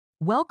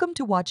Welcome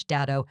to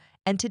WatchDado,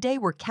 and today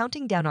we're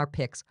counting down our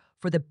picks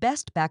for the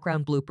best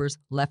background bloopers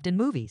left in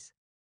movies.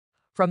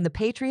 From The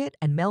Patriot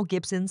and Mel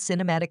Gibson's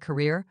cinematic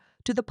career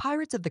to the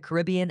Pirates of the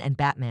Caribbean and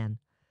Batman,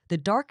 The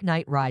Dark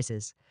Knight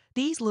Rises,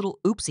 these little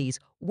oopsies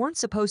weren't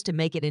supposed to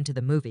make it into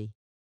the movie.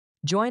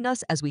 Join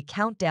us as we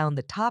count down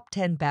the top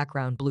 10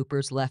 background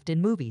bloopers left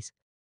in movies.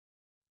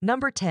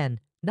 Number 10,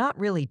 Not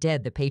Really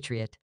Dead, The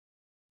Patriot.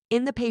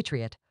 In The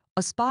Patriot,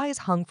 a spy is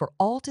hung for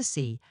all to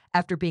see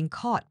after being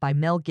caught by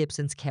Mel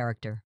Gibson's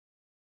character.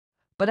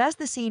 But as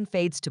the scene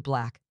fades to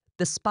black,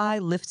 the spy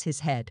lifts his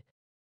head.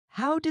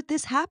 How did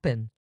this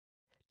happen?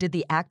 Did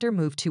the actor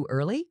move too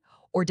early,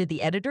 or did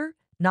the editor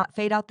not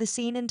fade out the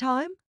scene in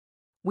time?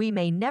 We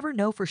may never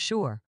know for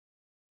sure.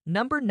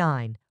 Number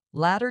 9,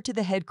 Ladder to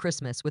the Head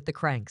Christmas with the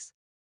Kranks.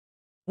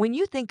 When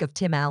you think of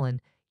Tim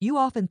Allen, you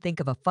often think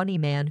of a funny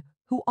man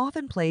who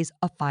often plays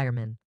a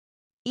fireman.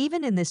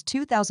 Even in this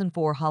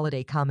 2004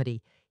 holiday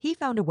comedy, he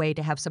found a way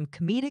to have some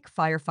comedic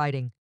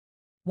firefighting.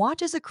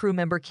 Watch as a crew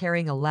member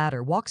carrying a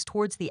ladder walks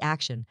towards the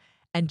action,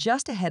 and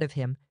just ahead of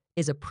him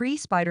is a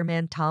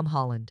pre-Spider-Man Tom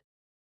Holland.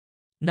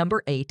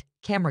 Number 8,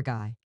 Camera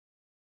Guy.